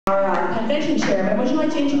convention chairman. Would you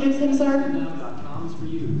like to introduce him, sir? Nauticon is for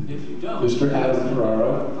you. If you don't, Mr. Adam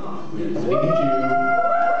Ferraro, we thank you.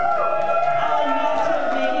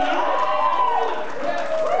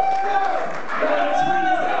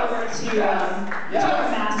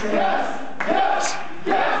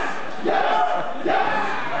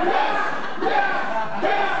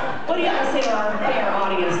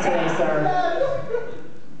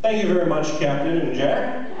 Thank you very much, Captain and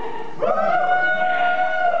Jack.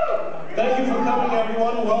 Thank you for coming,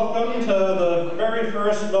 everyone. Welcome to the very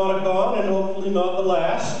first Nauticon, and hopefully not the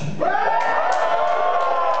last.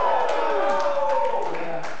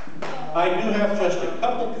 I do have just a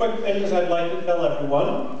couple quick things I'd like to tell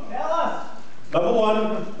everyone. Tell us. Number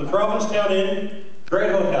one, the Provincetown Inn,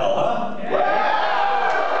 great hotel, huh? Yeah.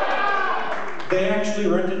 They actually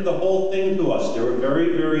rented the whole thing to us. They were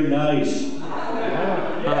very, very nice.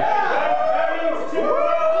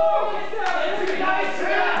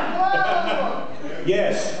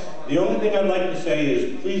 Yes, the only thing I'd like to say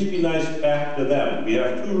is please be nice back to them. We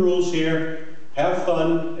have two rules here. Have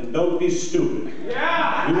fun and don't be stupid.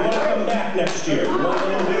 Yeah. We want to come back next year. We want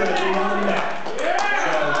them here and we want them back.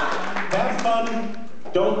 So have fun,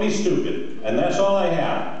 don't be stupid. And that's all I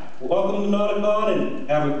have. Welcome to Nauticon and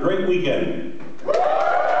have a great weekend.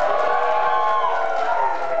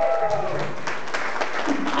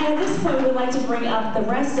 At this point, we'd like to bring up the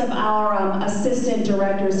rest of our assistant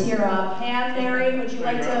directors here. Pam, Mary, would you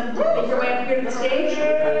like to make your way up here to the stage?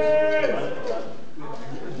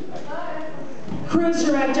 Cruise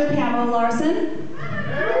Director Pamela Larson.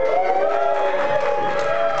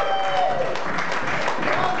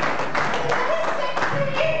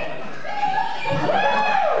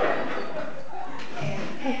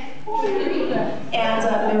 And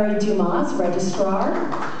Mary Dumas, Registrar.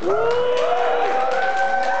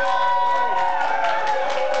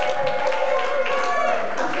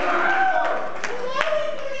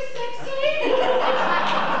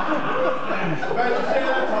 About to say